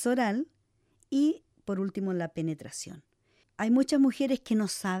del sexo oral y, por último, la penetración. Hay muchas mujeres que no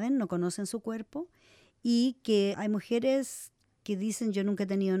saben, no conocen su cuerpo, y que hay mujeres que dicen yo nunca he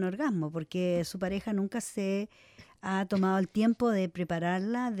tenido un orgasmo porque su pareja nunca se ha tomado el tiempo de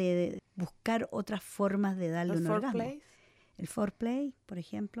prepararla, de buscar otras formas de darle un orgasmo. El foreplay, por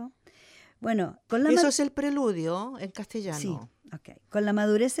ejemplo. Bueno, eso es el preludio en castellano. Sí, okay. Con la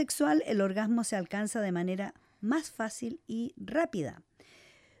madurez sexual el orgasmo se alcanza de manera más fácil y rápida.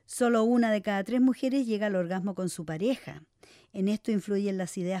 Solo 1 de cada 3 mujeres llega al orgasmo con su pareja. En esto influyen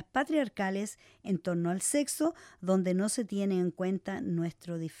las ideas patriarcales en torno al sexo, donde no se tiene en cuenta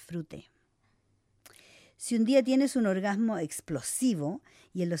nuestro disfrute. Si un día tienes un orgasmo explosivo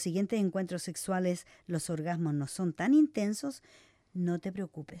y en los siguientes encuentros sexuales los orgasmos no son tan intensos, no te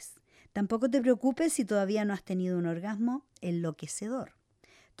preocupes. Tampoco te preocupes si todavía no has tenido un orgasmo enloquecedor.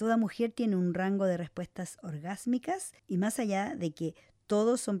 Toda mujer tiene un rango de respuestas orgásmicas y más allá de que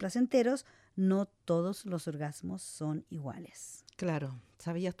todos son placenteros, no todos los orgasmos son iguales. Claro.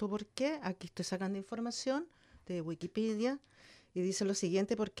 ¿Sabías tú por qué? Aquí estoy sacando información de Wikipedia y dice lo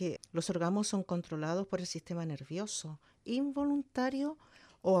siguiente, porque los orgasmos son controlados por el sistema nervioso, involuntario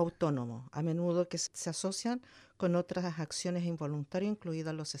o autónomo, a menudo que se asocian con otras acciones involuntarias,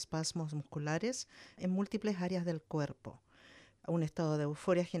 incluidos los espasmos musculares en múltiples áreas del cuerpo. Un estado de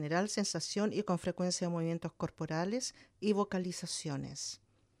euforia general, sensación y con frecuencia de movimientos corporales y vocalizaciones.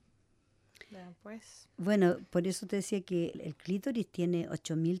 Pues. Bueno, por eso te decía que el clítoris tiene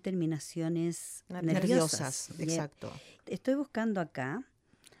 8.000 terminaciones nerviosas. Exacto. Estoy buscando acá,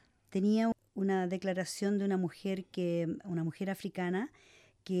 tenía una declaración de una mujer africana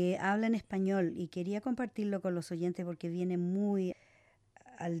que habla en español y quería compartirlo con los oyentes porque viene muy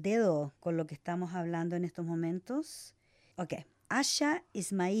al dedo con lo que estamos hablando en estos momentos. Ok. Asha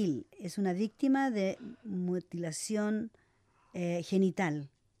Ismail es una víctima de mutilación genital.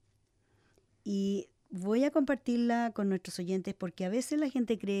 Y voy a compartirla con nuestros oyentes porque a veces la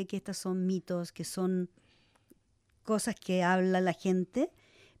gente cree que estas son mitos, que son cosas que habla la gente,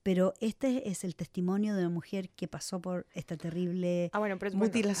 pero este es el testimonio de una mujer que pasó por esta terrible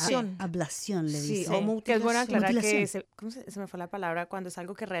mutilación. Ablación, le dice. Sí, o mutilación. Que es bueno aclarar que se me fue la palabra cuando es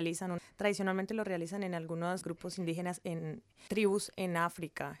algo que realizan. Tradicionalmente lo realizan en algunos grupos indígenas, en tribus en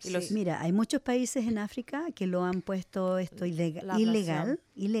África. Y Mira, hay muchos países en África que lo han puesto esto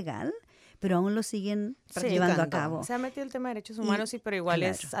ilegal, pero aún lo siguen llevando a cabo. Se ha metido el tema de derechos humanos, sí, pero igual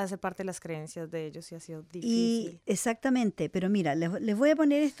hace parte de las creencias de ellos y ha sido difícil. Exactamente, pero mira, les voy a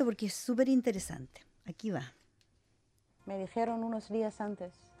poner esto porque es súper interesante. Aquí va. Me dijeron unos días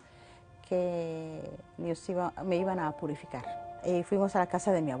antes que me iban a purificar. Y fuimos a la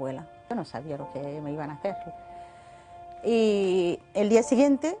casa de mi abuela. Yo no sabía lo que me iban a hacer. Y el día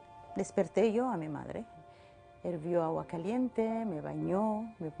siguiente desperté yo a mi madre. Hirvió agua caliente, me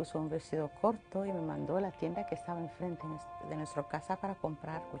bañó, me puso un vestido corto y me mandó a la tienda que estaba enfrente de nuestra casa para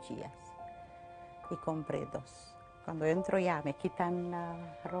comprar cuchillas. Y compré 2. Cuando entro ya me quitan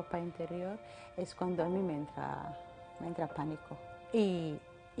la ropa interior, es cuando a mí me entra pánico. Y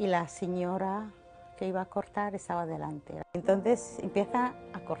la señora que iba a cortar estaba delante. Entonces empieza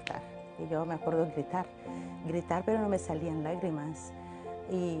a cortar y yo me acuerdo gritar, pero no me salían lágrimas.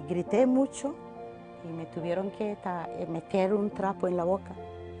 Y grité mucho. Y me tuvieron que meter un trapo en la boca.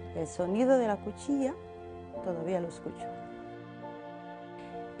 El sonido de la cuchilla todavía lo escucho.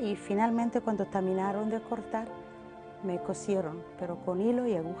 Y finalmente cuando terminaron de cortar, me cosieron, pero con hilo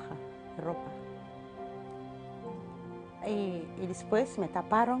y aguja de ropa. y después me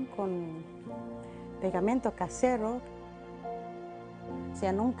taparon con pegamento casero. O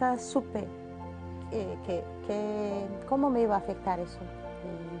sea, nunca supe cómo me iba a afectar eso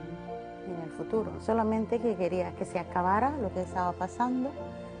en el futuro. Solamente que quería que se acabara lo que estaba pasando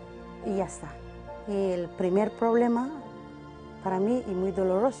y ya está. Y el primer problema para mí, y muy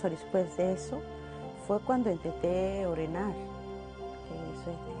doloroso después de eso, fue cuando intenté orinar, que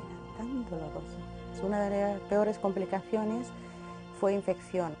eso era tan doloroso. Una de las peores complicaciones fue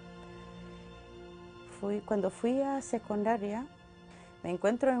infección. Cuando fui a secundaria, me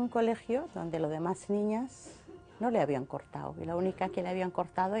encuentro en un colegio donde las demás niñas no le habían cortado y la única que le habían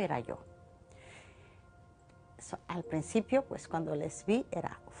cortado era yo. Al principio, pues cuando les vi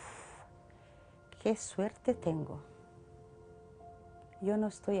era, qué suerte tengo. Yo no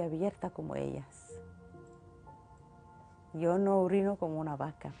estoy abierta como ellas. Yo no orino como una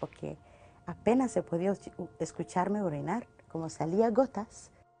vaca porque apenas se podía escucharme orinar, como salía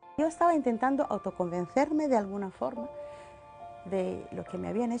gotas. Yo estaba intentando autoconvencerme de alguna forma de lo que me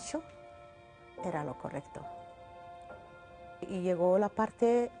habían hecho era lo correcto. Y llegó la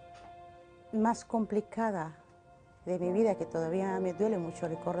parte más complicada de mi vida, que todavía me duele mucho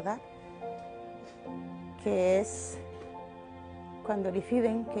recordar, que es cuando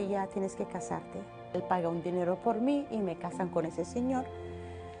deciden que ya tienes que casarte. Él paga un dinero por mí y me casan con ese señor.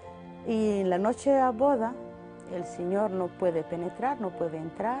 Y en la noche de la boda, el señor no puede penetrar, no puede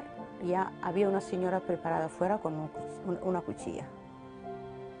entrar. Ya había una señora preparada afuera con una cuchilla.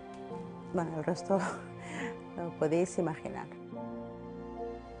 Bueno, el resto lo podéis imaginar.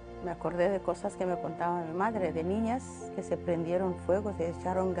 Me acordé de cosas que me contaba mi madre, de niñas que se prendieron fuego, se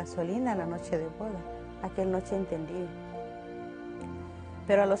echaron gasolina en la noche de boda. Aquella noche entendí.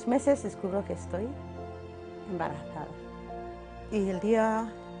 Pero a los meses descubro que estoy embarazada. Y el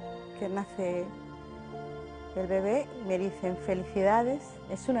día que nace el bebé, me dicen felicidades,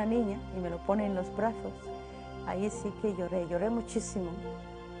 es una niña, y me lo ponen en los brazos. Ahí sí que lloré muchísimo,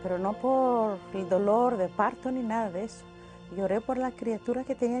 pero no por el dolor de parto ni nada de eso. Lloré por la criatura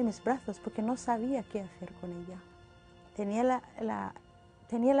que tenía en mis brazos, porque no sabía qué hacer con ella.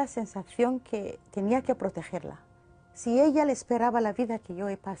 Tenía la sensación que tenía que protegerla. Si ella le esperaba la vida que yo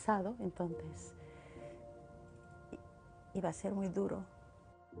he pasado, entonces iba a ser muy duro.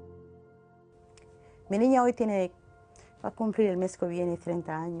 Mi niña hoy va a cumplir el mes que viene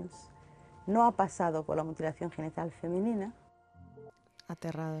 30 años. No ha pasado por la mutilación genital femenina.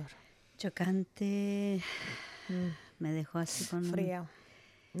 Aterrador. Chocante. Me dejó así con... Fría.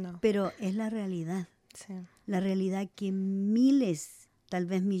 No. Pero es la realidad. Sí. La realidad que miles, tal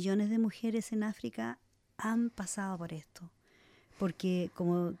vez millones de mujeres en África han pasado por esto. Porque,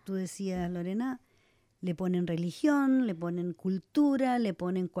 como tú decías, Lorena, le ponen religión, le ponen cultura, le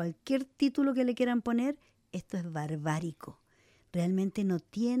ponen cualquier título que le quieran poner. Esto es barbárico. Realmente no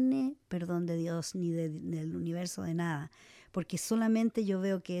tiene perdón de Dios ni del universo, de nada. Porque solamente yo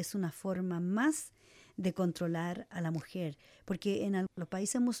veo que es una forma más de controlar a la mujer. Porque en los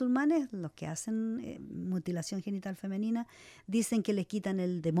países musulmanes, los que hacen mutilación genital femenina, dicen que le quitan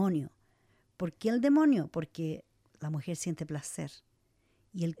el demonio. ¿Por qué el demonio? Porque la mujer siente placer.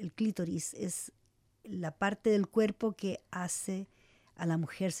 Y el clítoris es la parte del cuerpo que hace a la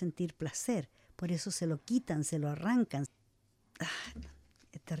mujer sentir placer. Por eso se lo quitan, se lo arrancan.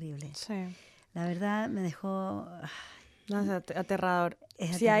 Es terrible. Sí. La verdad me dejó... No, es aterrador.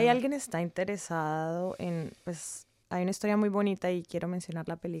 Es Si aterrador. hay alguien que está interesado en, pues, hay una historia muy bonita y quiero mencionar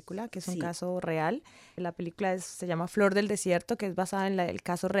la película, que es un Sí. caso real. La película se llama Flor del Desierto, que es basada en el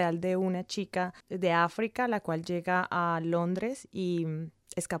caso real de una chica de África, la cual llega a Londres y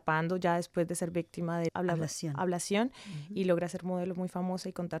escapando ya después de ser víctima de ablación Uh-huh. y logra ser modelo muy famosa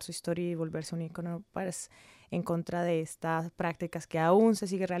y contar su historia y volverse un ícono pues, en contra de estas prácticas que aún se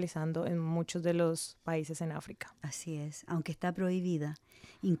sigue realizando en muchos de los países en África. Así es, aunque está prohibida.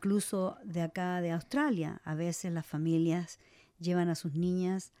 Incluso de acá de Australia, a veces las familias llevan a sus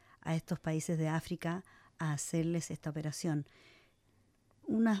niñas a estos países de África a hacerles esta operación.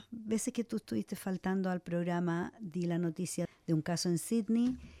 Unas veces que tú estuviste faltando al programa, di la noticia de un caso en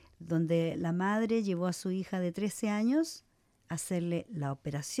Sydney, donde la madre llevó a su hija de 13 años a hacerle la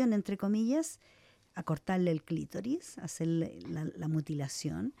operación, entre comillas, a cortarle el clítoris, a hacerle la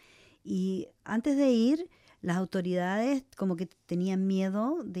mutilación. Y antes de ir, las autoridades como que tenían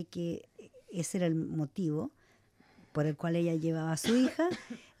miedo de que ese era el motivo por el cual ella llevaba a su hija.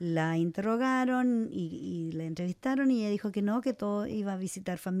 La interrogaron y la entrevistaron y ella dijo que no, que todo iba a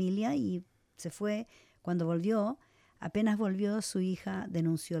visitar familia y se fue. Cuando volvió, apenas volvió, su hija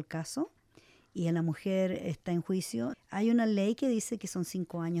denunció el caso y la mujer está en juicio. Hay una ley que dice que son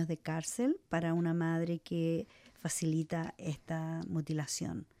 5 años de cárcel para una madre que facilita esta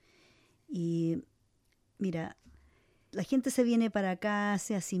mutilación. Y mira, la gente se viene para acá,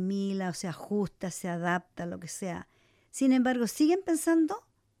 se asimila, o se ajusta, se adapta, lo que sea. Sin embargo, siguen pensando,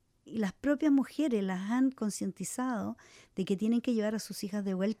 y las propias mujeres las han concientizado de que tienen que llevar a sus hijas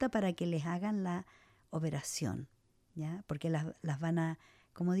de vuelta para que les hagan la operación, ¿ya? Porque las van a,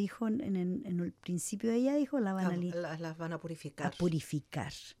 como dijo en el principio, ella dijo, las van a purificar. A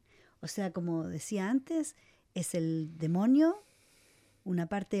purificar. O sea, como decía antes, es el demonio, una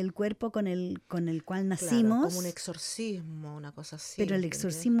parte del cuerpo con el cual nacimos. Claro, como un exorcismo, una cosa así. Pero el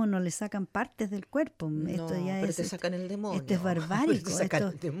exorcismo no le sacan partes del cuerpo. No, esto ya pero es, te sacan el demonio. Esto es barbárico. Te sacan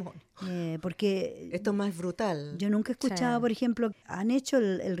el demonio. Porque esto es más brutal. Yo nunca he escuchado, por ejemplo, han hecho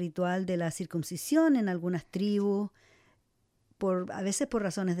el ritual de la circuncisión en algunas tribus, a veces por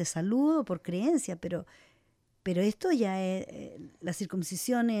razones de salud o por creencia, pero esto ya es, la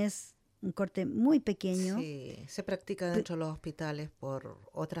circuncisión es un corte muy pequeño. Sí, se practica dentro de los hospitales por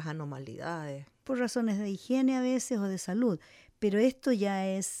otras anormalidades. Por razones de higiene a veces o de salud. Pero esto ya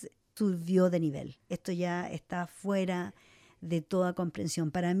subió de nivel. Esto ya está fuera de toda comprensión.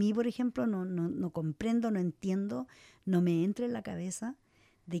 Para mí, por ejemplo, no comprendo, no entiendo, no me entra en la cabeza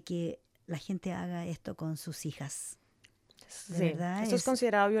de que la gente haga esto con sus hijas. Sí, esto es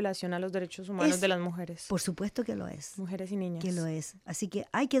considerado violación a los derechos humanos de las mujeres. Por supuesto que lo es. Mujeres y niñas. Que lo es. Así que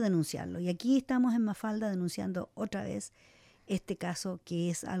hay que denunciarlo. Y aquí estamos en Mafalda denunciando otra vez este caso, que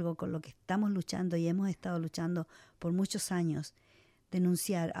es algo con lo que estamos luchando y hemos estado luchando por muchos años.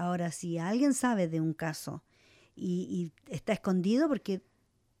 Denunciar. Ahora, si alguien sabe de un caso y está escondido, porque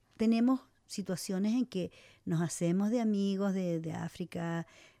tenemos situaciones en que nos hacemos de amigos de África,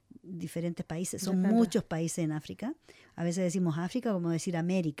 diferentes países, son muchos países en África. A veces decimos África como decir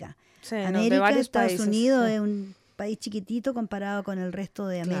América. Sí, América, de varios Estados países, Unidos sí. Es un país chiquitito comparado con el resto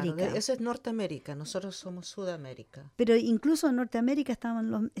de América. Claro, eso es Norteamérica, nosotros somos Sudamérica. Pero incluso en Norteamérica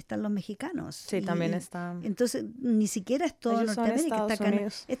están los mexicanos. Sí, también están. Entonces, ni siquiera es todo Ellos Norteamérica. son Estados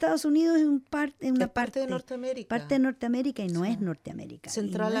Unidos. Estados Unidos es una parte de Norteamérica. Parte de Norteamérica y no es Norteamérica.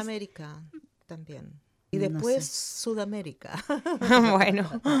 Central no es, América también. Y después no sé. Sudamérica.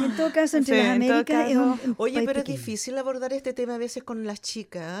 Bueno. En todo caso, entre Sí, las en todo Américas es un Oye, país pero pequeño. es difícil abordar este tema a veces con las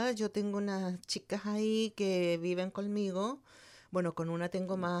chicas. Yo tengo unas chicas ahí que viven conmigo. Bueno, con una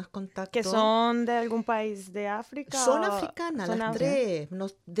tengo más contacto. ¿Que son de algún país de África? Son africanas, son las tres,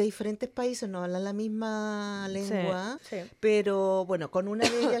 de diferentes países, no hablan la misma lengua, pero bueno, con una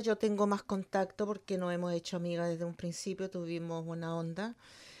de ellas yo tengo más contacto porque nos hemos hecho amigas desde un principio, tuvimos buena onda,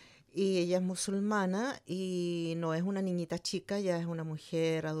 y ella es musulmana y no es una niñita chica, ya es una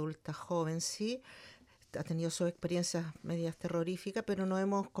mujer adulta joven, sí, ha tenido sus experiencias medias terroríficas, pero no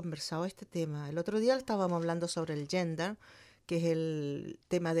hemos conversado este tema. El otro día estábamos hablando sobre el gender, que es el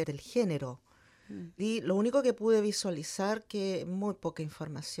tema del género. Y lo único que pude visualizar que muy poca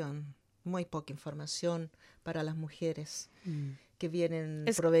información para las mujeres que vienen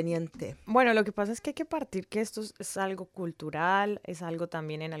provenientes. Bueno, lo que pasa es que hay que partir que esto es algo cultural, es algo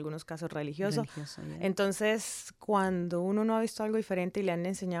también en algunos casos religioso. Entonces, cuando uno no ha visto algo diferente y le han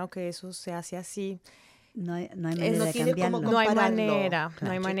enseñado que eso se hace así, no hay manera de cambiarlo. No hay manera,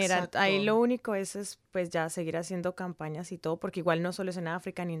 no hay manera. Exacto. Ahí lo único es pues ya seguir haciendo campañas y todo, porque igual no solo es en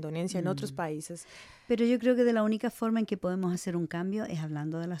África, en Indonesia, en otros países. Pero yo creo que de la única forma en que podemos hacer un cambio es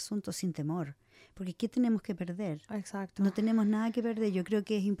hablando del asunto sin temor. Porque ¿qué tenemos que perder? Exacto. No tenemos nada que perder. Yo creo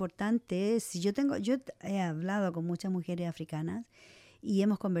que es importante. Yo he hablado con muchas mujeres africanas y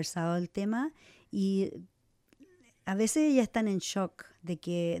hemos conversado el tema y a veces ellas están en shock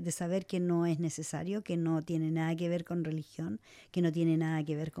de saber que no es necesario, que no tiene nada que ver con religión, que no tiene nada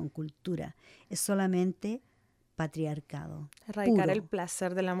que ver con cultura. Es solamente patriarcado. Erradicar puro. el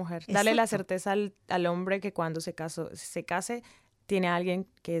placer de la mujer. Exacto. Darle la certeza al hombre que cuando se case, tiene a alguien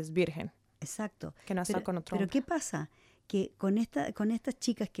que es virgen. Exacto. Que no está con otro Pero hombre. ¿qué pasa? Que con estas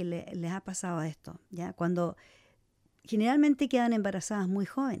chicas que les ha pasado esto, ¿ya? Cuando generalmente quedan embarazadas muy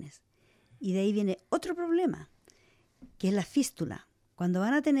jóvenes. Y de ahí viene otro problema, que es la fístula. Cuando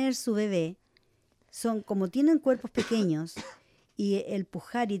van a tener su bebé, como tienen cuerpos pequeños y el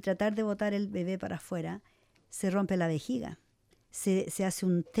pujar y tratar de botar el bebé para afuera, se rompe la vejiga. Se hace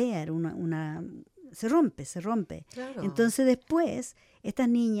un tear, se rompe. Claro. Entonces después, estas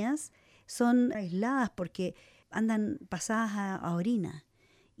niñas son aisladas porque andan pasadas a orina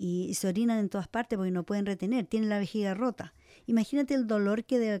y se orinan en todas partes porque no pueden retener, tienen la vejiga rota. Imagínate el dolor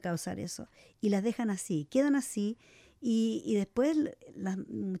que debe causar eso. Y las dejan así, quedan así y después las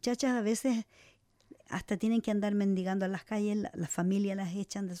muchachas a veces hasta tienen que andar mendigando en las calles, la familia las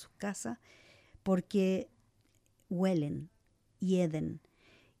echan de sus casas porque huelen, hieden.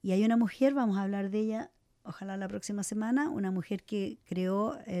 Y hay una mujer, vamos a hablar de ella ojalá la próxima semana, una mujer que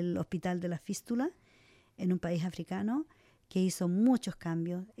creó el Hospital de la Fístula en un país africano, que hizo muchos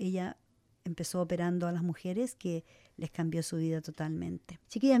cambios. Ella empezó operando a las mujeres, que les cambió su vida totalmente.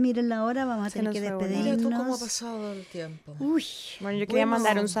 Chiquillas, miren la hora, vamos a Se tener nos que fue volando. Mira despedirnos. tú cómo ha pasado el tiempo. Uy, Bueno, yo quería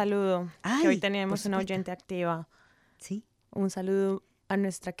mandar un saludo, Ay, que hoy por tenemos una supuesto. oyente activa. sí. Un saludo a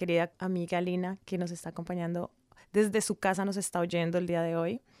nuestra querida amiga Lina, que nos está acompañando desde su casa, nos está oyendo el día de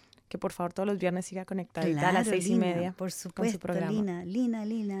hoy. Que por favor todos los viernes siga conectadita a las Claro, 6:30 Lina, por con su supuesto, programa. Lina.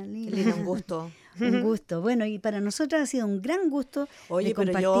 Lina, un gusto. Un gusto. Bueno, y para nosotras ha sido un gran gusto Oye, de pero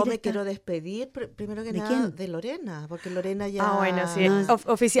compartir yo me esta- quiero despedir primero que ¿De nada quién? de Lorena, porque Lorena ya... Ah, bueno, sí. No,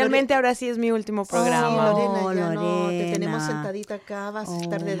 Oficialmente ahora sí es mi último Sí, programa. Lorena, ya no, te Lorena. tenemos sentadita acá, vas a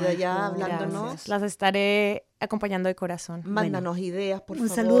estar Oh, desde my allá God. hablándonos. Gracias. Las estaré acompañando de corazón. Mándanos ideas, por Un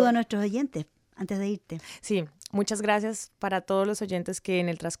favor. saludo a nuestros oyentes antes de irte. Sí, muchas gracias para todos los oyentes que en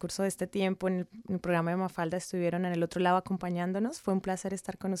el transcurso de este tiempo en el programa de Mafalda estuvieron en el otro lado acompañándonos. Fue un placer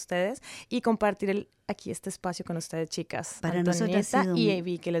estar con ustedes y compartir aquí este espacio con ustedes, chicas. Para nosotras ha Antonieta sido y un-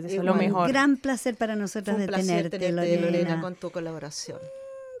 Evi, que les deseo igual, lo Un mejor. gran placer para nosotras Fue un de placer tenerte, Lorena, Lorena. con tu colaboración.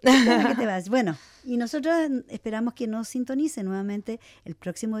 Pena que te vas. Bueno, y nosotros esperamos que nos sintonice nuevamente el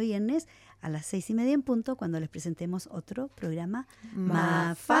próximo viernes a las 6:30 en punto, cuando les presentemos otro programa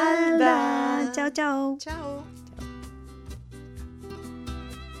Mafalda. Chao, chao. Chao.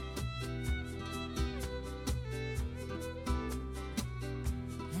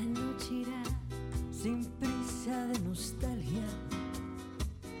 La noche irá sin prisa de nostalgia.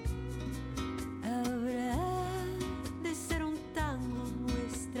 Habrá de ser un tango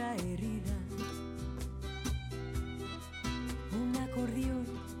nuestra herida, un acordeón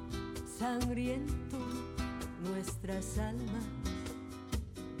sangriento nuestras almas.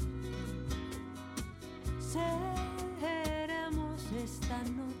 Seremos esta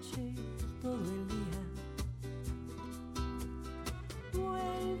noche todo el día.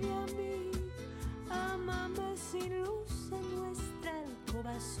 Vuelve a mí, ámame sin luz en nuestra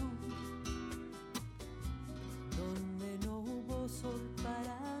alcoba azul, donde no hubo sol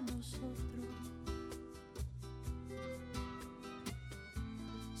para nosotros.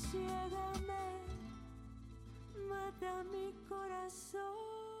 Ciégame, mata mi corazón.